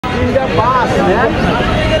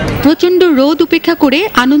প্রচণ্ড রোদ উপেক্ষা করে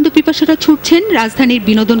আনন্দ পিপাসুরা ছুটছেন রাজধানীর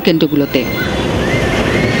বিনোদন কেন্দ্রগুলোতে।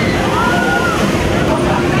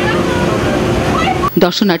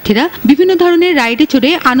 দর্শনার্থীরা বিভিন্ন ধরনের রাইডে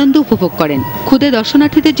চড়ে আনন্দ উপভোগ করেন। ক্ষুদে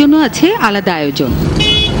দর্শনার্থীদের জন্য আছে আলাদা আয়োজন।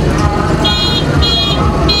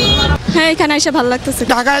 হ্যাঁ, এখানে এসে ভালো লাগতেছে।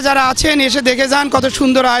 ঢাকায় যারা আছেন এসে দেখে যান, কত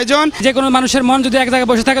সুন্দর আয়োজন। যে কোনো মানুষের মন যদি এক জায়গায়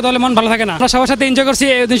বসে থাকে তাহলে মন ভালো থাকে না। আমরা সবার সাথে এনজয় করছি,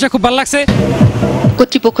 এই জিনিসটা খুব ভালো লাগছে।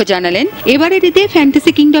 কর্তৃপক্ষ জানালেন, এবারের ঈদে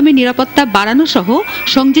ফ্যান্টাসি কিংডমের নিরাপত্তা বাড়ানো সহ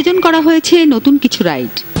সংযোজন করা হয়েছে নতুন কিছু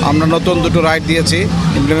রাইড। আমরা নতুন দুটো রাইড দিয়েছি,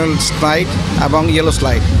 ইন্টারনাল স্লাইড এবং ইয়েলো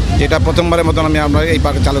স্লাইড, যেটা প্রথমবারের মতন আমরা এই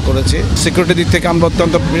পার্কে চালু করেছি। সিকিউরিটি দিক থেকে আমরা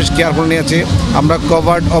অত্যন্ত বেশ কেয়ারফুল নিয়েছি। আমরা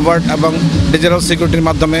কভার্ড, ওভার্ড এবং ডিজিটাল সিকিউরিটির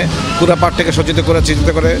মাধ্যমে পুরো পার্কটাকে সজ্জিত করেছি,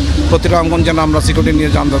 যাতে করে প্রতিটা অঙ্গন যেন আমরা সিকিউরিটি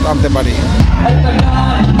নিয়ে আনতে পারি।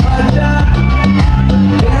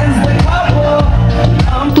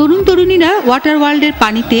 তরুণ তরুণীরা ওয়াটার ওয়ার্ল্ডের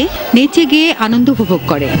পানিতে নেচে গিয়ে আনন্দ উপভোগ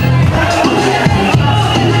করে।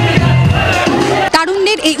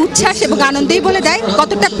 তারুণ্যের এই উচ্ছ্বাস এবং আনন্দেই বলে দেয়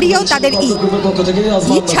কতটা প্রিয় তাদের ঈদ।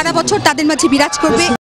 ঈদ সারা বছর তাদের মাঝে বিরাজ করবে।